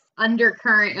guess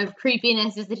undercurrent of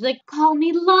creepiness is that she's like, call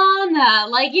me Lana.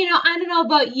 Like, I don't know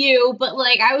about you, but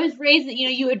like I was raised that,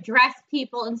 you address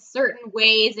people in certain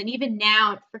ways. And even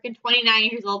now, at freaking 29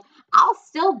 years old, I'll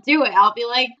still do it. I'll be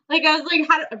like I was like,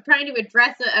 I'm trying to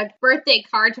address a birthday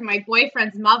card to my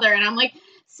boyfriend's mother. And I'm like,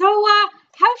 so,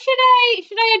 how should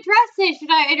I address it?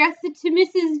 Should I address it to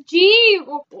Mrs. G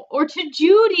or to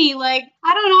Judy? Like,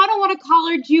 I don't know. I don't want to call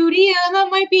her Judy, and that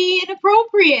might be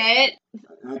inappropriate.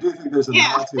 I do think there's a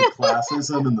nod to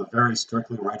classism in the very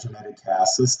strictly regimented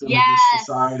caste system of this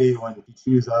society. When you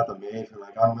choose out the maid, you're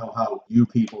like, I don't know how you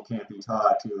people can't be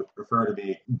taught to refer to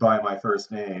me by my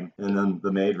first name. And then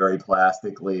the maid very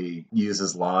plastically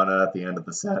uses Lana at the end of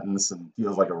the sentence and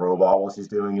feels like a robot while she's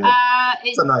doing it.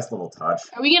 It's a nice little touch.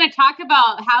 Are we going to talk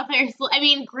about how there's,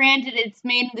 granted it's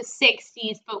made in the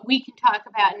 60s, but we can talk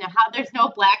about how there's no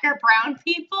black or brown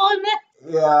people in this?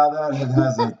 Yeah, that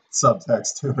has a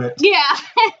subtext to it. Yeah.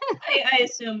 I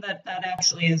assume that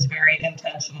actually is very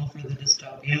intentional for the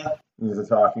dystopia. These are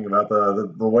talking about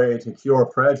the way to cure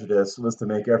prejudice was to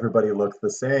make everybody look the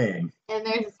same. And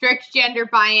there's strict gender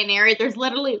binary. There's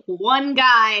literally one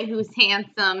guy who's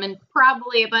handsome and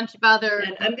probably a bunch of other.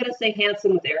 And I'm going to say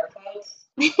handsome with air quotes.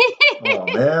 Oh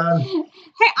man!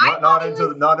 Hey, not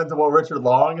into what Richard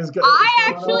Long is going. I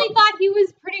actually thought he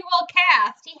was pretty well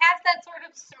cast. He has that sort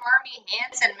of smarmy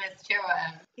handsomeness to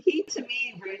him. He to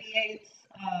me radiates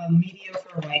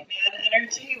mediocre white man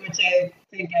energy, which I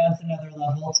think adds another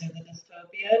level to the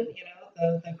dystopian.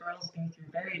 The girls go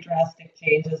through very drastic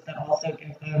changes that also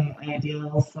give them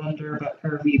ideal slender but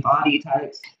curvy body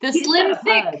types. The He's slim got a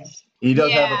thick. pudge. He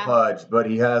does have Yeah. a pudge, but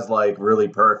he has like really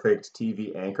perfect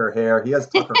TV anchor hair. He has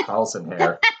Tucker Carlson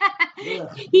hair. Ugh.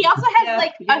 He also has Yeah,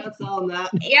 like you're a not selling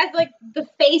that. he has like the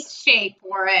face shape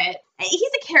for it.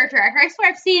 He's a character actor. I swear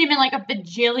I've seen him in like a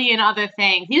bajillion other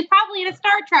things. He was probably in a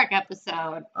Star Trek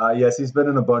episode. Yes, he's been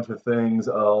in a bunch of things.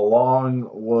 Long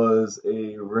was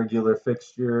a regular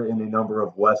fixture in a number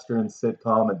of Western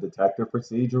sitcom and detective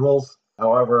procedurals.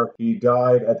 However, he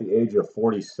died at the age of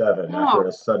 47 after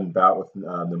a sudden bout with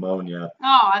pneumonia.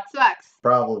 Oh, that sucks.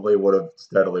 Probably would have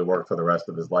steadily worked for the rest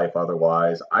of his life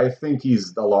otherwise. I think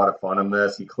he's a lot of fun in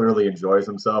this. He clearly enjoys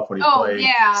himself when he's playing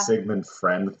Sigmund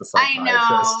Friend, the psychiatrist.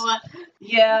 I know.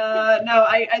 Yeah, no,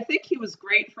 I think he was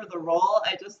great for the role.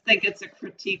 I just think it's a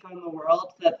critique on the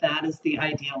world that is the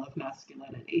ideal of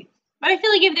masculinity. But I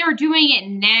feel like if they were doing it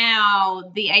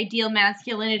now, the ideal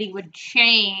masculinity would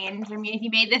change. I mean, if you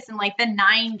made this in like the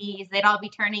 90s, they'd all be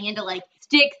turning into like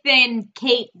stick-thin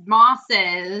Kate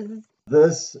Mosses.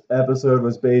 This episode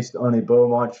was based on a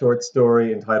Beaumont short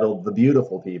story entitled The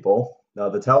Beautiful People. Now,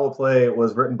 the teleplay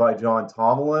was written by John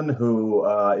Tomlin, who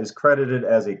is credited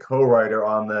as a co-writer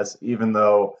on this, even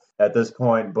though at this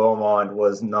point Beaumont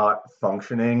was not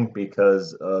functioning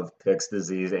because of Pick's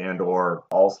disease and or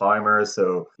Alzheimer's.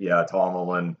 So yeah,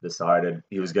 Tomlin decided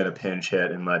he was going to pinch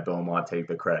hit and let Beaumont take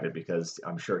the credit because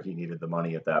I'm sure he needed the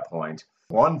money at that point.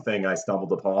 One thing I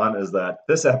stumbled upon is that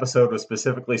this episode was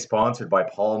specifically sponsored by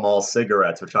Pall Mall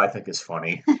cigarettes, which I think is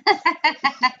funny.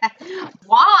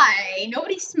 Why?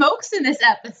 Nobody smokes in this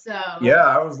episode. Yeah,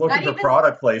 I was looking Not for even-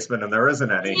 product placement and there isn't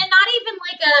any. Yeah, not even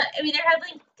like a, I mean, there had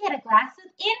like, get a glass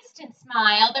of Instant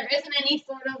Smile. There isn't any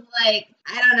sort of like,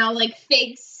 I don't know, like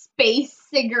fake space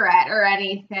cigarette or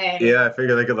anything. Yeah, I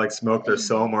figured they could like smoke their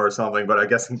Soma or something, but I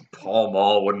guess Pall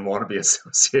Mall wouldn't want to be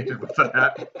associated with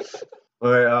that.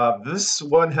 This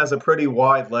one has a pretty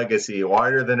wide legacy,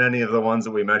 wider than any of the ones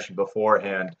that we mentioned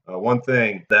beforehand. One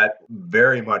thing that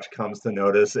very much comes to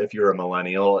notice if you're a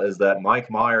millennial is that Mike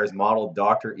Myers modeled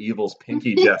Dr. Evil's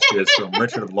pinky gestures from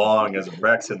Richard Long as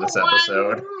Rex in this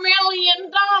episode. $1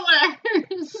 million.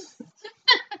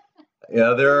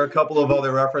 Yeah, there are a couple of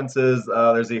other references.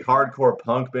 There's a hardcore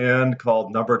punk band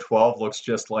called Number 12 Looks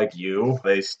Just Like You.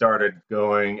 They started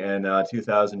going in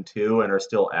 2002 and are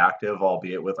still active,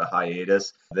 albeit with a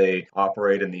hiatus. They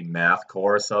operate in the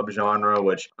mathcore subgenre,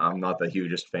 which I'm not the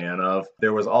hugest fan of.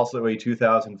 There was also a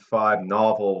 2005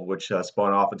 novel which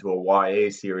spun off into a YA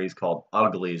series called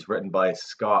Uglies, written by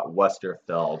Scott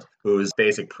Westerfeld, whose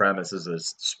basic premise is a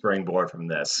springboard from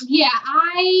this. Yeah,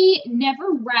 I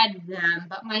never read them,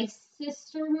 but my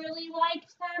sister really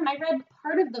liked them. I read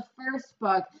part of the first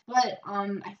book, but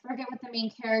I forget what the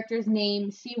main character's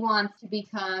name. She wants to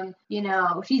become,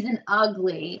 she's an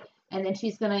ugly, and then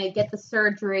she's gonna get the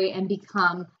surgery and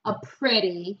become a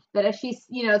pretty. But as she,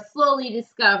 slowly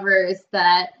discovers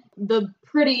that the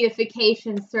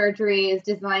prettyification surgery is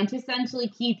designed to essentially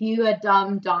keep you a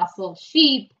dumb, docile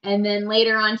sheep. And then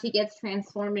later on, she gets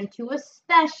transformed into a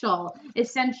special,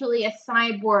 essentially a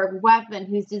cyborg weapon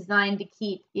who's designed to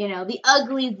keep, the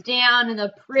uglies down and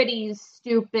the pretties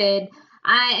stupid.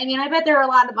 I mean, I bet there are a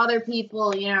lot of other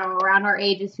people, around our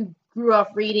ages who grew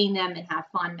up reading them and have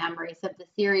fond memories of the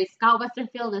series. Scott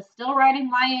Westerfeld is still writing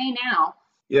YA now.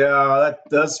 Yeah, that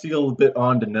does feel a bit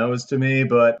on the nose to me,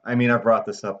 but I mean, I brought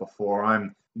this up before.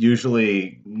 I'm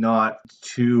usually not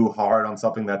too hard on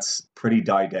something that's pretty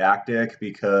didactic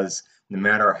because no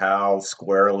matter how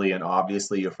squarely and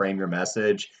obviously you frame your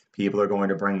message, people are going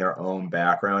to bring their own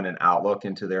background and outlook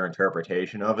into their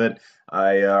interpretation of it.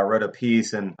 I read a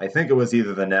piece, and I think it was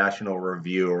either the National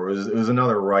Review or it was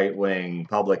another right-wing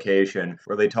publication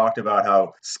where they talked about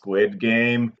how Squid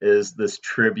Game is this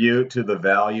tribute to the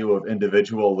value of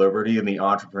individual liberty and the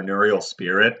entrepreneurial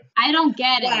spirit. I don't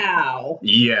get it. Wow.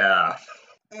 Yeah.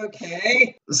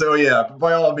 Okay. So yeah,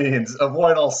 by all means,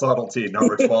 avoid all subtlety.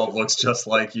 Number 12 looks just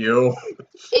like you.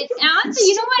 It's honestly,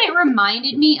 you know what it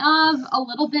reminded me of? A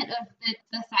little bit of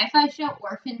the sci-fi show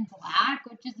Orphan Black,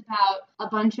 which is about a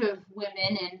bunch of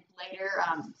women and later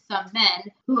some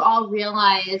men who all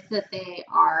realize that they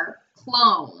are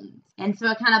clones. And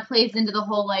so it kind of plays into the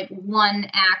whole, like, one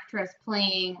actress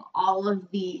playing all of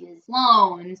these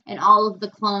clones, and all of the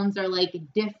clones are, like,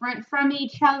 different from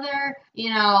each other,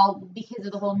 because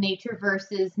of the whole nature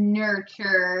versus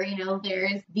nurture.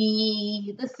 There's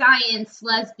the science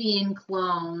lesbian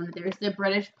clone, there's the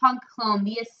British punk clone,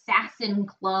 the assassin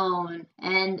clone,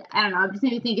 and I don't know, it just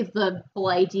made me think of the whole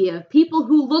idea of people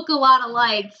who look a lot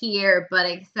alike here, but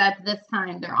except this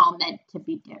time they're all meant to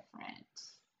be different.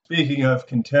 Speaking of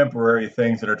contemporary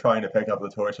things that are trying to pick up the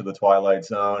torch of the Twilight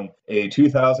Zone, a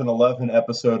 2011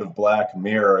 episode of Black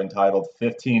Mirror entitled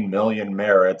 15 Million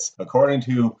Merits, according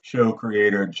to show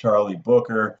creator Charlie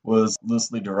Booker, was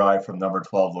loosely derived from Number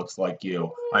 12 Looks Like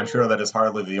You. I'm sure that is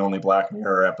hardly the only Black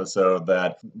Mirror episode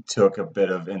that took a bit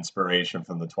of inspiration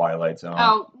from the Twilight Zone.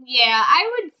 Oh, yeah,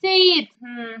 I would say it's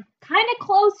kind of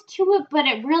close to it, but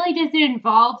it really doesn't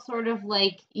involve sort of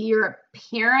like your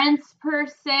appearance per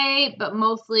se, but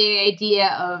mostly the idea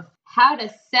of how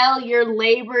to sell your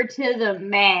labor to the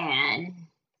man.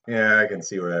 Yeah, I can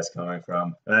see where that's coming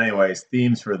from. But anyways,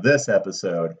 themes for this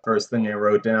episode. First thing I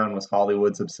wrote down was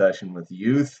Hollywood's obsession with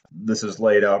youth. This is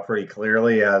laid out pretty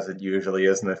clearly, as it usually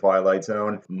is in the Twilight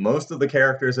Zone. Most of the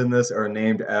characters in this are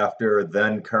named after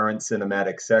then current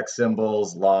cinematic sex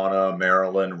symbols: Lana,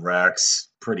 Marilyn, Rex.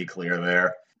 Pretty clear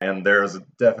there. And there's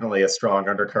definitely a strong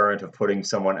undercurrent of putting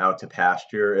someone out to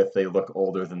pasture if they look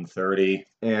older than 30.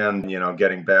 And,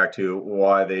 getting back to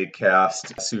why they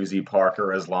cast Susie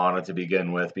Parker as Lana to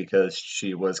begin with, because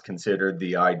she was considered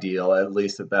the ideal, at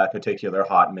least at that particular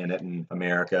hot minute in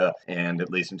America, and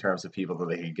at least in terms of people that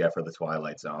they could get for the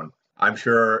Twilight Zone. I'm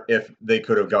sure if they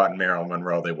could have gotten Marilyn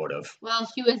Monroe, they would have. Well,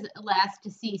 she was last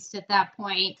deceased at that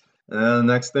point. The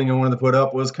next thing I wanted to put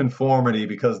up was conformity,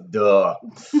 because duh.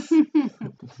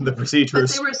 The procedure But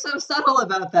they were so subtle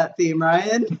about that theme,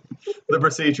 Ryan. The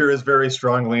procedure is very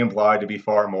strongly implied to be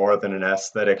far more than an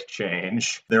aesthetic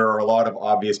change. There are a lot of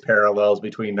obvious parallels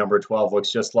between Number 12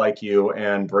 Looks Just Like You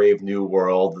and Brave New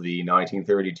World, the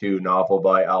 1932 novel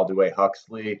by Aldous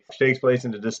Huxley, which takes place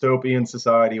in a dystopian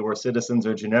society where citizens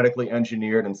are genetically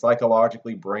engineered and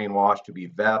psychologically brainwashed to be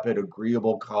vapid,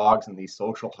 agreeable cogs in the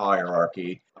social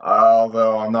hierarchy.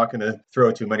 Although I'm not going to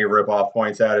throw too many rip-off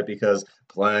points at it because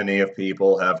plenty of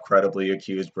people have credibly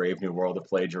accused Brave New World of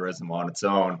plagiarism on its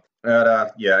own.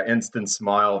 But Instant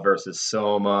Smile versus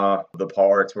Soma, the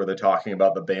parts where they're talking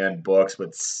about the banned books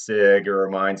with Sig, it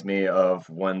reminds me of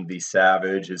when the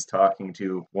Savage is talking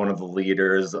to one of the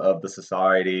leaders of the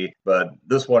society. But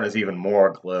this one is even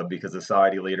more glib because the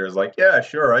society leader is like, yeah,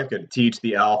 sure, I could teach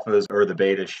the alphas or the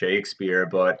betas Shakespeare,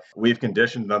 but we've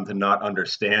conditioned them to not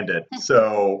understand it.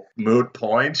 So, moot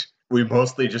point. We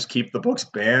mostly just keep the books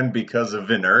banned because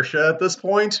of inertia at this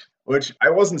point, which I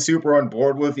wasn't super on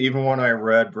board with even when I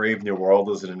read Brave New World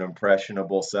as an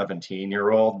impressionable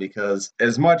 17-year-old, because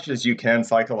as much as you can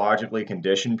psychologically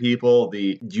condition people,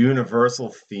 the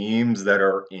universal themes that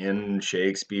are in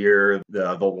Shakespeare,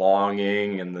 the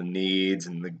longing and the needs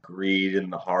and the greed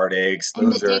and the heartaches,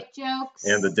 and the dick jokes.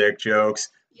 And the dick jokes.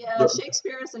 Yeah,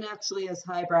 Shakespeare isn't actually as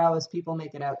highbrow as people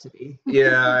make it out to be.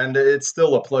 Yeah, and it's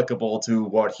still applicable to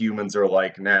what humans are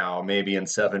like now. Maybe in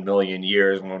 7 million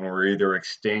years, when we're either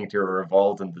extinct or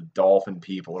evolved into dolphin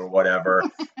people or whatever,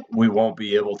 we won't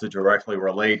be able to directly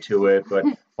relate to it. But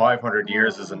 500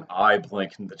 years is an eye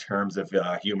blink in the terms of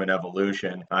human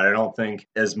evolution. And I don't think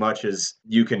as much as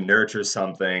you can nurture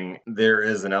something, there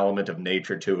is an element of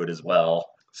nature to it as well.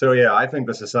 So yeah, I think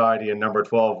the society in Number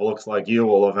 12 Looks Like You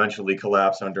will eventually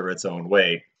collapse under its own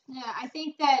weight. Yeah, I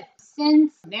think that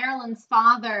since Marilyn's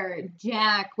father,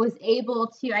 Jack, was able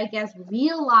to, I guess,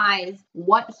 realize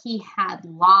what he had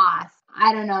lost,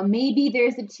 I don't know, maybe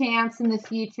there's a chance in the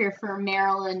future for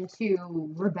Marilyn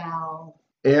to rebel.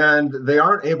 And they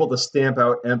aren't able to stamp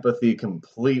out empathy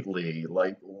completely.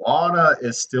 Like, Lana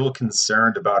is still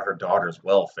concerned about her daughter's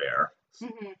welfare.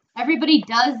 Mm-hmm. Everybody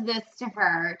does this to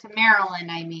her, to Marilyn,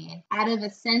 I mean, out of a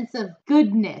sense of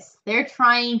goodness. They're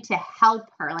trying to help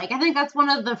her. Like, I think that's one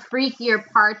of the freakier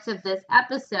parts of this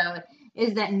episode,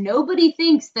 is that nobody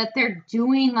thinks that they're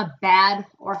doing a bad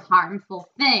or harmful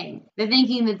thing. They're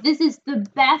thinking that this is the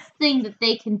best thing that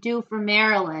they can do for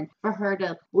Marilyn, for her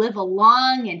to live a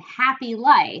long and happy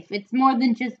life. It's more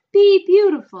than just be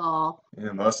beautiful.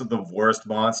 Yeah, most of the worst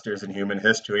monsters in human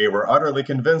history were utterly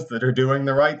convinced that they're doing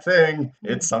the right thing.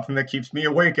 It's something that keeps me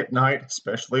awake at night,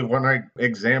 especially when I'm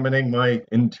examining my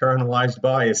internalized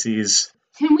biases.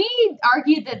 Can we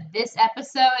argue that this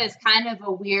episode is kind of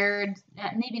a weird,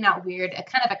 maybe not weird, a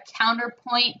kind of a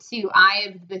counterpoint to Eye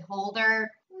of the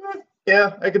Beholder?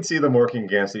 Yeah, I could see them working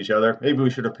against each other. Maybe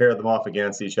we should have paired them off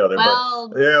against each other.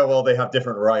 But they have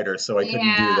different writers, so I couldn't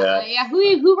do that. Yeah,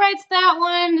 who writes that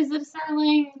one? Is it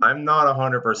Serling? I'm not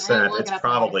 100%. It's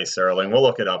probably Serling. We'll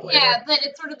look it up later. Yeah, but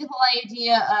it's sort of the whole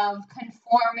idea of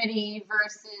conformity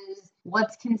versus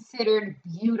what's considered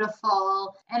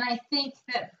beautiful. And I think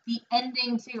that the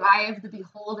ending to Eye of the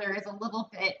Beholder is a little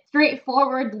bit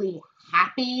straightforwardly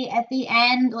happy at the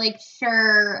end. Like,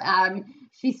 sure,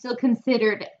 she's still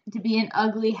considered to be an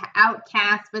ugly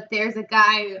outcast, but there's a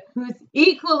guy who's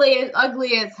equally as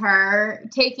ugly as her,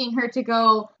 taking her to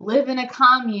go live in a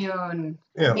commune.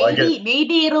 Yeah,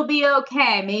 Maybe it'll be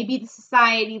okay. Maybe the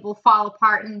society will fall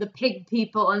apart and the pig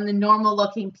people and the normal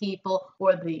looking people,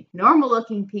 or the normal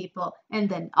looking people and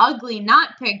then ugly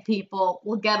not pig people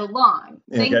will get along.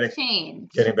 Things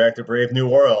change. Getting back to Brave New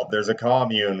World, there's a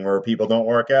commune where people don't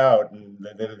work out and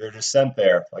they're just sent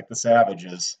there like the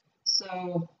savages.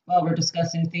 So while we're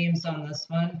discussing themes on this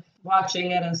one,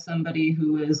 watching it as somebody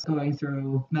who is going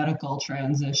through medical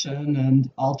transition and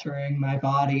altering my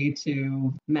body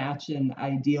to match an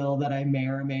ideal that I may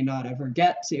or may not ever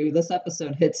get to, this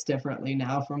episode hits differently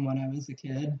now from when I was a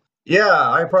kid.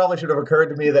 Yeah, it probably should have occurred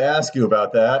to me to ask you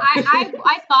about that.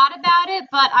 I thought about it,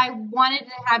 but I wanted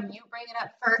to have you bring it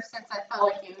up first since I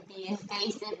felt like it would be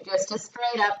invasive just to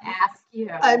straight up ask you.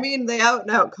 I mean, they out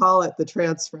and out call it the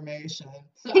transformation.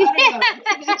 So I don't know,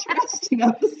 it's an interesting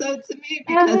episode to me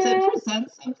because it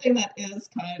presents something that is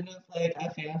kind of like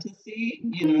a fantasy,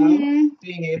 you know,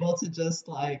 being able to just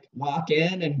like walk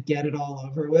in and get it all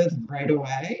over with right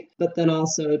away. But then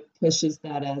also pushes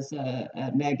that as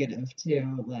a negative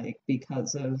too, like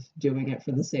because of doing it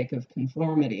for the sake of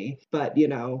conformity. But, you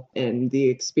know, in the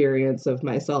experience of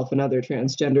myself and other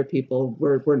transgender people,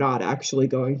 we're not actually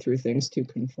going through things to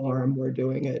conform. We're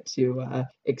doing it to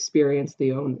experience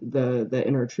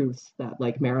the inner truth that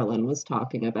like Marilyn was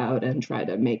talking about and try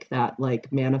to make that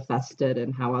like manifested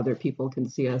in how other people can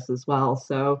see us as well.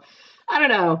 So I don't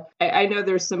know. I know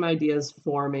there's some ideas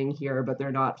forming here, but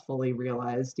they're not fully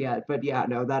realized yet. But yeah,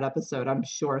 no, that episode, I'm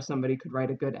sure somebody could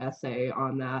write a good essay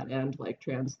on that and like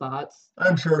trans thoughts.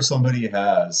 I'm sure somebody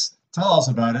has. Tell us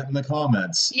about it in the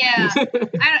comments. Yeah. And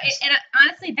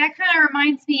honestly, that kind of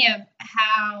reminds me of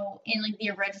how in like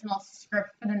the original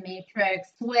script for The Matrix,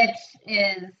 Switch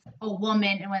is a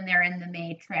woman when they're in The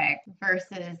Matrix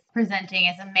versus presenting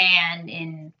as a man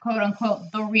in quote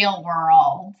unquote the real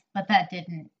world. But that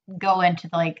didn't go into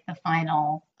like the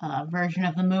final version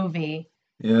of the movie.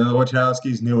 Yeah, the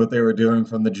Wachowskis knew what they were doing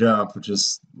from the jump, which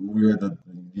is weird that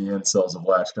the incels have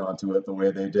latched onto it the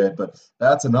way they did. But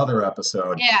that's another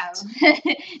episode. Yeah.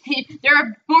 There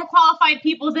are more qualified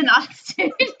people than us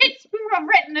who have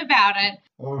written about it.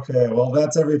 Okay, well,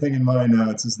 that's everything in my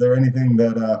notes. Is there anything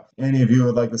that any of you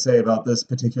would like to say about this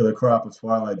particular crop of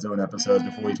Twilight Zone episodes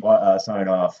before we sign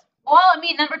off? Well, I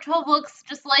mean, number 12 looks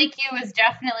just like you is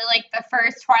definitely like the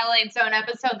first Twilight Zone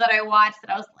episode that I watched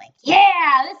that I was like,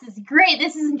 yeah, this is great.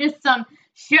 This isn't just some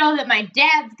show that my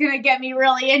dad's going to get me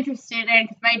really interested in,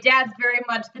 because my dad's very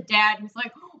much the dad who's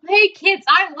like, hey, kids,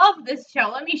 I love this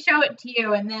show. Let me show it to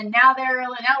you. And then now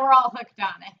we're all hooked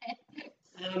on it.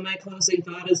 My closing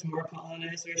thought is more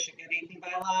colonizers should get eaten by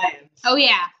lions. Oh,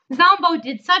 yeah. Zombo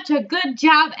did such a good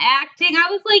job acting. I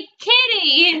was like,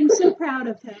 Kitty. I'm so proud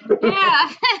of him.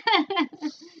 Yeah.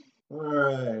 All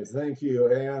right. Thank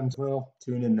you. And, well,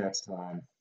 tune in next time.